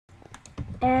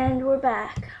And we're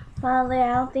back. Finally,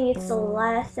 I don't think it's the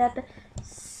last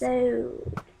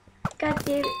episode. God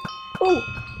damn it.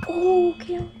 Oh,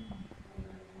 kill.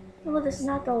 Well, this is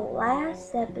not the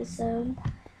last episode.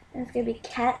 And it's gonna be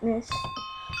Katniss.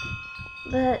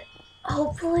 But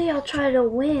hopefully I'll try to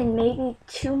win. Maybe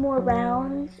 2 more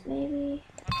rounds, maybe.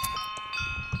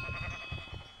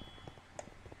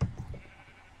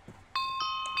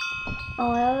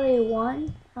 Oh, I already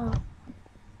won? Oh.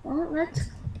 Well, let's...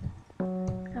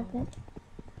 Okay.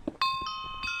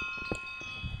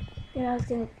 Yeah, I was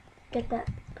gonna get that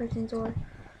person's orb.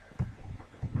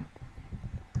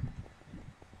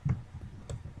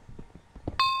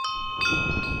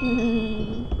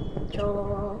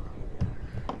 Troll.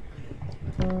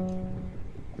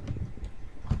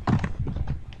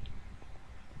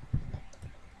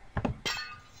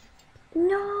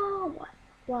 No!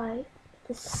 Why?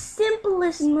 The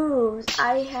simplest moves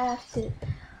I have to...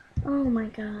 Oh my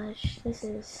gosh, this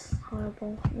is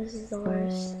horrible. This is the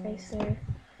worst, I swear.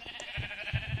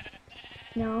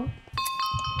 No?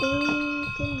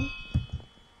 Okay.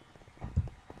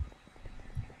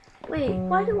 Wait,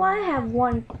 why do I have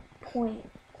 1 point?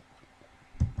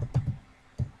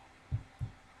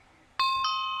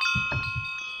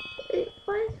 Wait,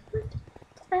 what?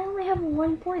 I only have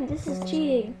 1 point. This is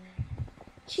cheating.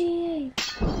 Cheating.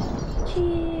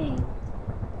 Cheating.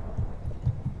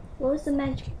 What was the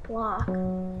magic block?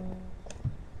 Come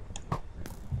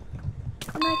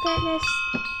on, Katniss.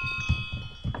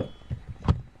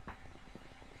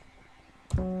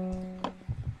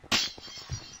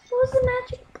 What was the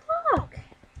magic block?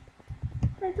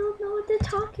 I don't know what they're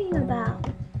talking about.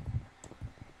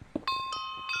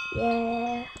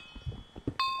 Yeah.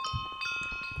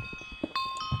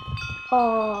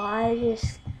 Oh, I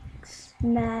just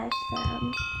smashed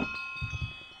them.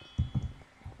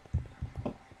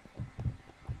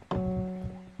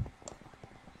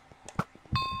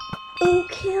 Oh,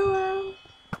 kill him.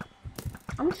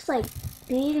 I'm just like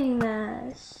beating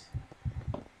this.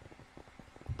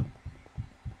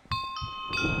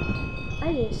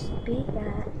 I just beat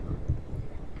that.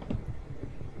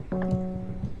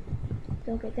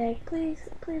 Don't get tagged, please.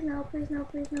 Please no, please no,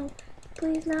 please no.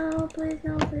 Please no, please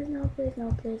no, please no, please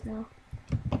no, please no.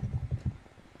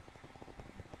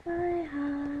 Hi,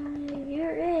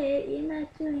 you're it. You're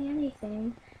not doing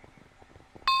anything.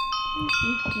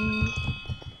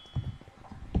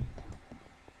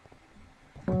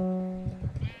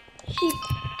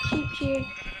 Sheep,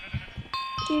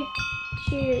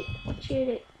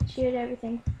 cheered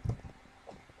everything.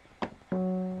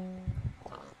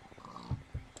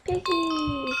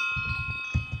 Piggy!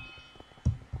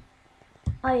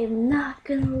 I am not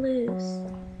gonna lose.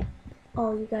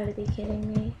 Oh, you gotta be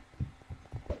kidding me.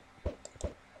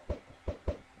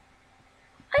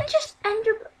 I just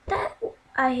ended that.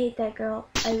 I hate that girl.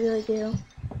 I really do.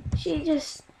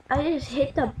 I just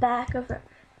hit the back of her.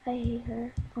 I hate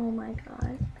her. Oh my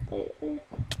god.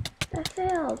 I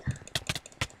failed.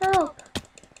 Help!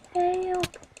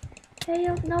 Help!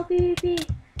 Help! No PvP!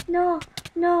 No!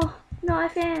 No! No, I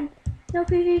fan! No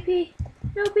PvP!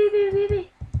 No PvP!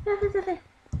 No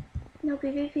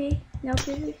PvP! No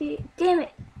PvP! Damn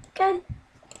it! God!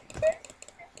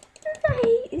 I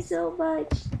hate you so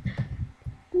much!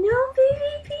 No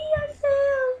PvP! I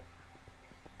failed!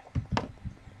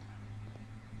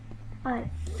 I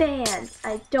fan!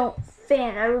 I don't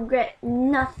fan! I regret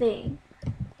nothing!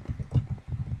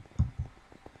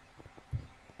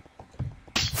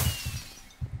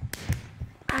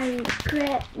 I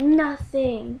regret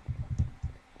nothing.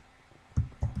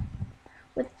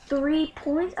 With 3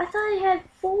 points? I thought I had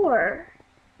 4.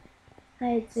 I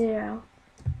had 0.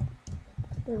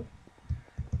 Ooh.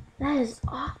 That is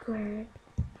awkward.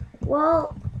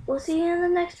 Well, we'll see you in the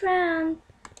next round.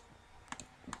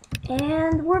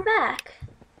 And we're back.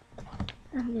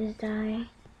 I'm gonna die.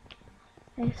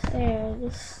 I swear,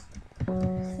 this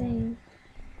thing.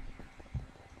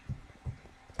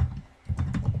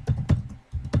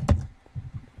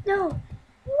 No!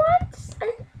 What?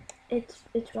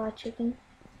 It's raw chicken.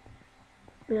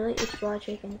 Really? It's raw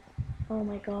chicken. Oh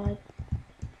my god.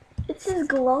 It says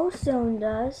glowstone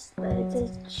dust, but it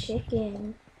says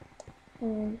chicken.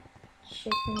 And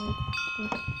chicken.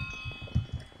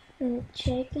 And a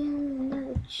chicken,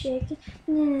 another chicken,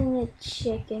 and a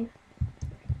chicken.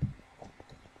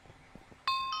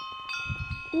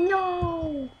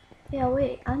 No! Yeah,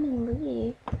 wait, I'm in the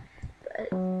lead. But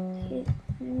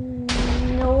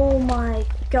oh my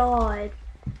god.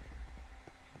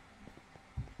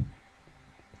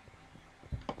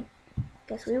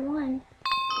 Guess we won.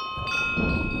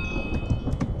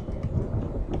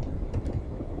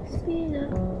 Speed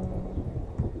up.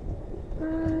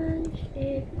 Punch.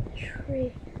 a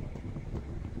tree.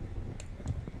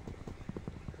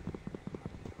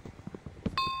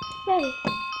 Yay!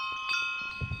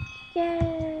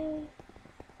 Yay!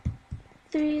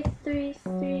 3 to 3,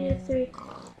 3 to 3.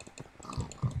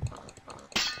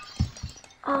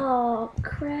 Oh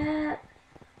crap!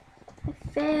 I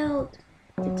failed.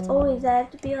 It's always I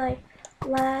have to be like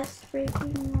last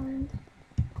freaking one.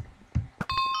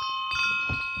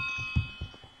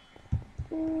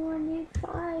 Oh, I need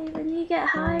 5. I need to get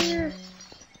higher.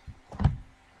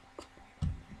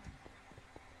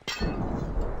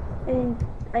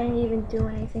 I didn't even do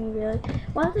anything really.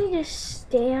 Why don't they just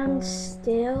stand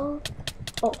still?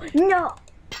 Oh no!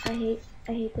 I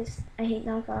hate this. I hate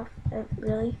knockoff.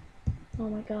 Really? Oh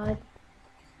my god.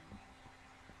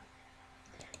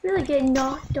 Really get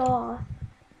knocked off.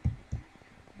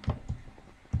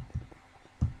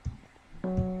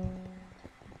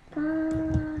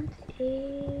 Plant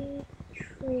a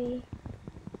tree.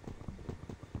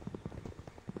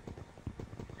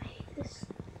 I hate this.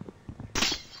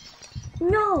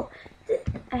 No!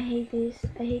 I hate these.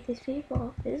 I hate these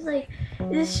people. It's like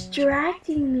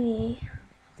distracting me.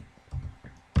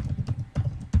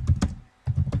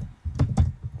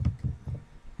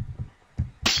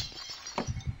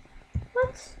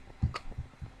 What?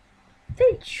 Are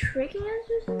they tricking us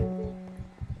or something?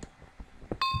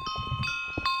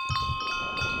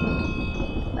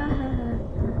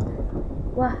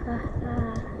 Wahaha.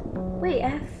 Wait, I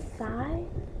have 5?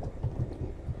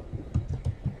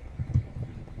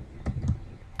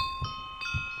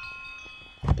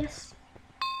 Yes.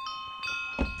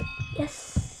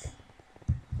 Yes.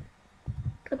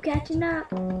 I'm catching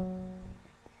up. I'm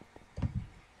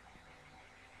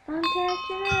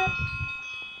catching up.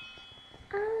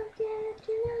 I'm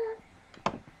catching up.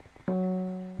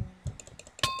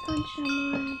 Punch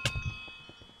someone.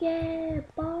 Yeah,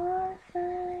 bar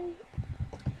fight.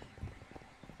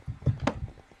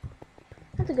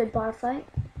 That's a good bar fight,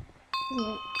 isn't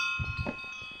it?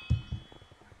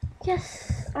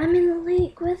 Yes, I'm in the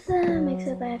league with them,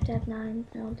 except I have to have 9,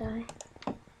 then I'll die.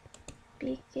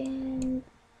 Beacon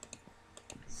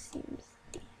seems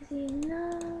easy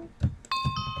enough.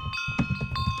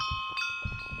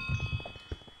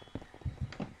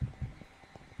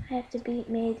 I have to beat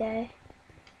Mayday.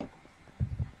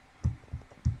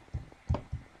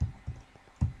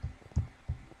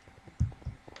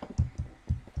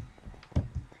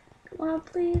 Come on,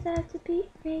 please, I have to beat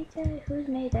Mayday. Who's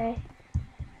Mayday?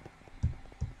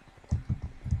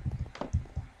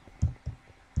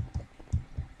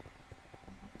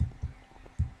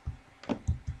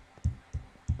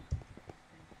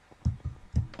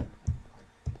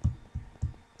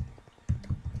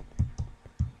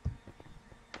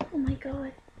 Oh my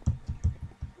god.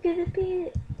 I'm gonna beat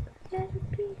it. I'm gonna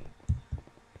beat it.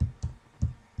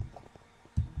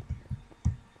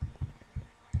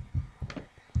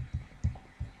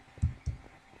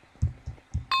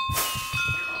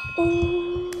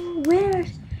 Oh,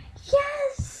 winners.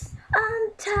 Yes!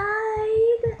 I'm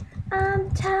tied.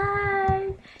 I'm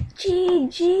tied.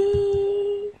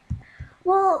 GG.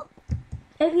 Well,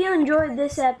 if you enjoyed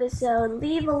this episode,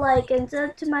 leave a like and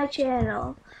sub to my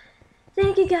channel.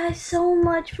 Thank you guys so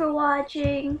much for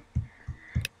watching.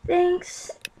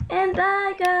 Thanks, and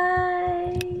bye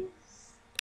guys.